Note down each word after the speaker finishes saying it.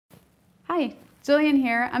Hi, Gillian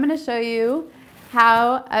here. I'm going to show you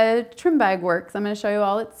how a trim bag works. I'm going to show you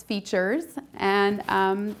all its features and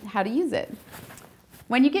how to use it.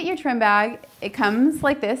 When you get your trim bag, it comes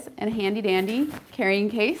like this in a handy dandy carrying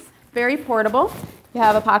case, very portable. You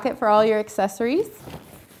have a pocket for all your accessories.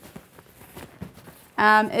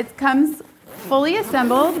 It comes fully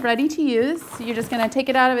assembled, ready to use. So you're just going to take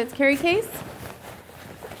it out of its carry case.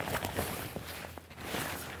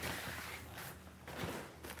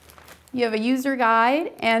 You have a user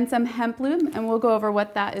guide and some hemp lube, and we'll go over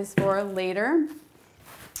what that is for later.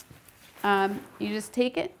 You just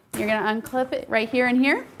take it, you're going to unclip it right here and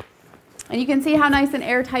here. And you can see how nice and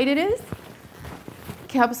airtight it is.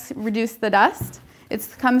 It helps reduce the dust. It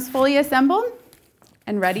comes fully assembled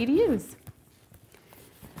and ready to use.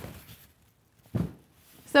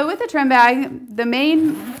 So with the trim bag, the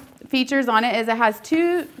main features on it is it has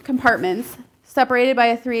two compartments separated by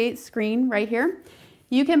a 3/8 screen right here.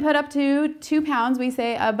 You can put up to 2 pounds, we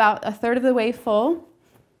say about a third of the way full,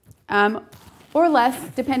 or less,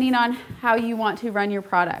 depending on how you want to run your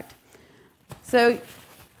product. So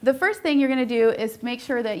the first thing you're going to do is make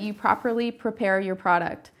sure that you properly prepare your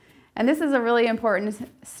product. And this is a really important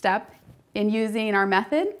step in using our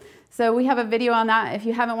method. So we have a video on that. If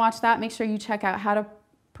you haven't watched that, make sure you check out how to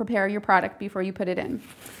prepare your product before you put it in.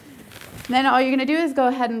 Then all you're going to do is go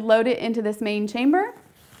ahead and load it into this main chamber.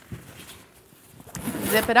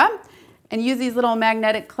 Zip it up and use these little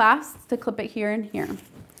magnetic clasps to clip it here and here.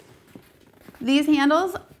 These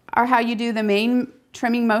handles are how you do the main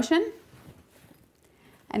trimming motion,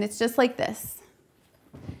 and it's just like this.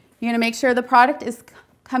 You're going to make sure the product is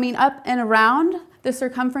coming up and around the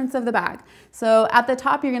circumference of the bag. So at the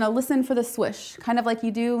top you're going to listen for the swish, kind of like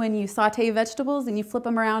you do when you saute vegetables and you flip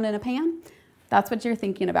them around in a pan. That's what you're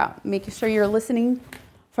thinking about, making sure you're listening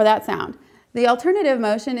for that sound. The alternative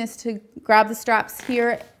motion is to grab the straps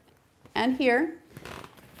here and here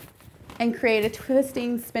and create a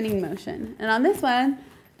twisting, spinning motion. And on this one,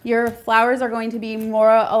 your flowers are going to be more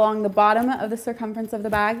along the bottom of the circumference of the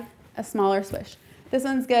bag, a smaller swish. This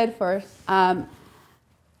one's good for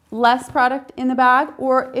less product in the bag,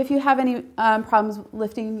 or if you have any problems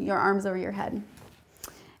lifting your arms over your head.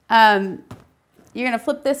 You're going to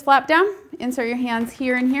flip this flap down, insert your hands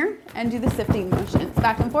here and here, and do the sifting motions,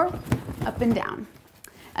 back and forth, up and down.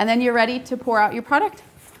 And then you're ready to pour out your product.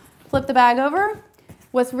 Flip the bag over.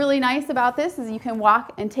 What's really nice about this is you can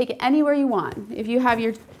walk and take it anywhere you want. If you have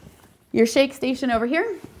your shake station over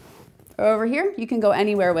here, or over here, you can go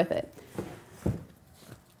anywhere with it.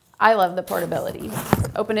 I love the portability.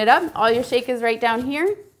 Open it up. All your shake is right down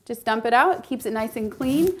here. Just dump it out. It keeps it nice and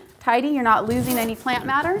clean, tidy. You're not losing any plant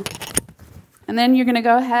matter. And then you're going to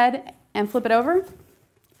go ahead and flip it over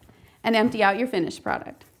and empty out your finished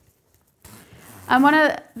product. One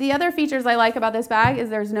of the other features I like about this bag is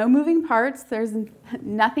there's no moving parts. There's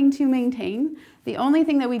nothing to maintain. The only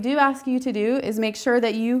thing that we do ask you to do is make sure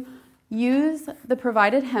that you use the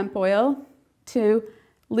provided hemp oil to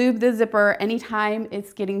lube the zipper anytime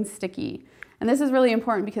it's getting sticky. And this is really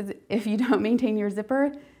important because if you don't maintain your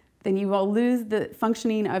zipper, then you will lose the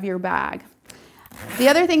functioning of your bag. The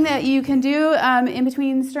other thing that you can do in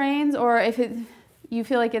between strains, or if you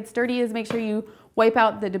feel like it's dirty, is make sure you wipe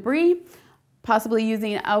out the debris, possibly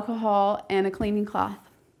using alcohol and a cleaning cloth.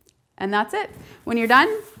 And that's it. When you're done,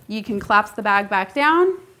 you can collapse the bag back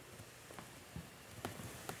down.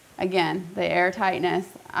 Again, the air tightness,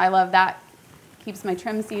 I love that. Keeps my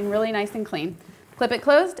trim seam really nice and clean. Clip it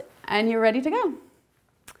closed and you're ready to go.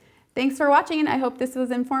 Thanks for watching. I hope this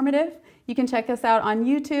was informative. You can check us out on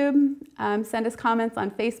YouTube, send us comments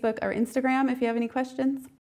on Facebook or Instagram if you have any questions.